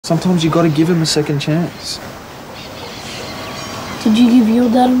Sometimes you got to give him a second chance. Did you give your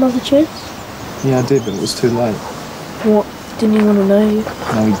dad another chance? Yeah, I did, but it was too late. What? Didn't he want to know you?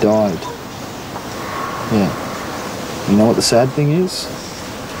 No, he died. Yeah. You know what the sad thing is?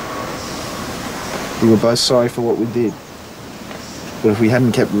 We were both sorry for what we did. But if we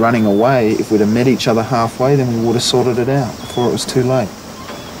hadn't kept running away, if we'd have met each other halfway, then we would have sorted it out before it was too late.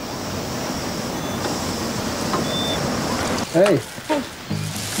 Hey.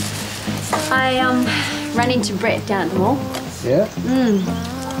 I ran into Brett down at the mall. Yeah?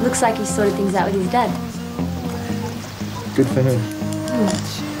 Looks like he sorted things out with his dad. Good for him.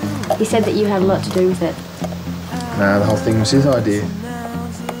 He said that you had a lot to do with it. Nah, the whole thing was his idea.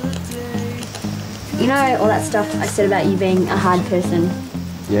 You know all that stuff I said about you being a hard person?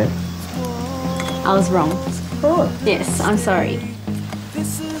 Yeah? I was wrong. Oh. Yes, I'm sorry. It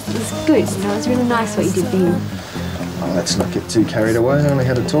was good, you know, it was really nice what you did for him. Oh, let's not get too carried away. I only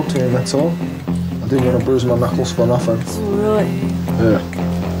had to talk to him, that's all. I didn't want to bruise my knuckles for nothing. Oh, really? Yeah.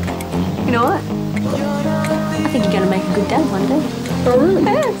 You know what? I think you're going to make a good dad one day. Oh, really?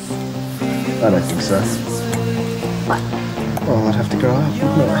 Yes. I don't think so. What? Well, I'd have to grow up,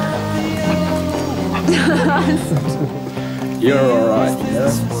 wouldn't I? You're all right, you know?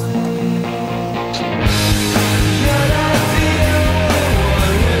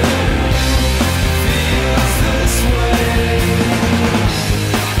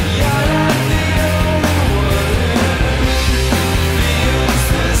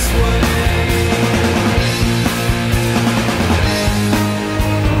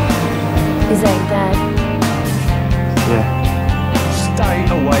 Is that your dad? Yeah. Stay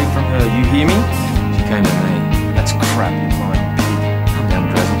away from her, you hear me? She came to me. That's crap, you lying pig. Come down,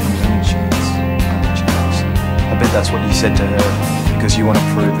 Drazic, on your own chance. I bet that's what you said to her, because you want to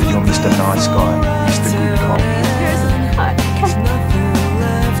prove that you're Mr. Nice Guy, Mr. Good Cop.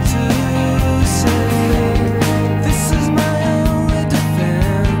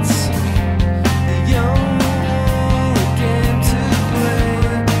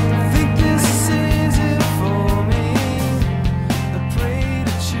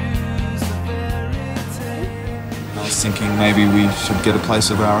 Thinking maybe we should get a place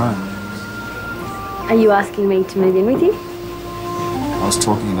of our own. Are you asking me to move in with you? I was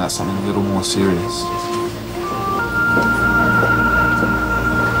talking about something a little more serious.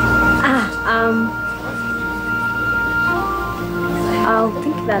 I'll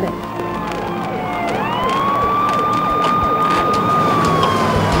think about it.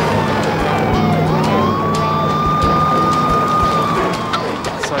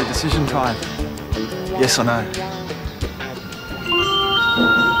 So, decision time. Yes or no?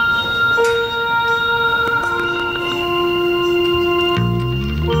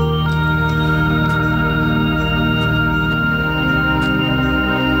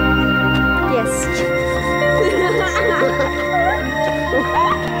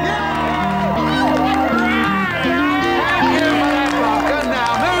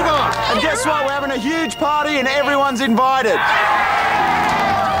 Guess what? We're having a huge party and everyone's invited.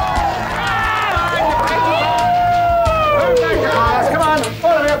 Come on,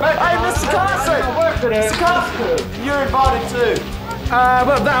 follow me up, mate. Hey, Mr. Carson! Mr. Carson! You're invited too.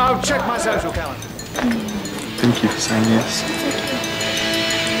 Well, now I'll check my social calendar. Thank you for saying yes.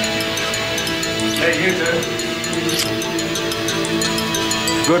 Hey, you two.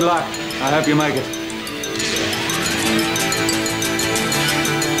 Good luck. I hope you make it.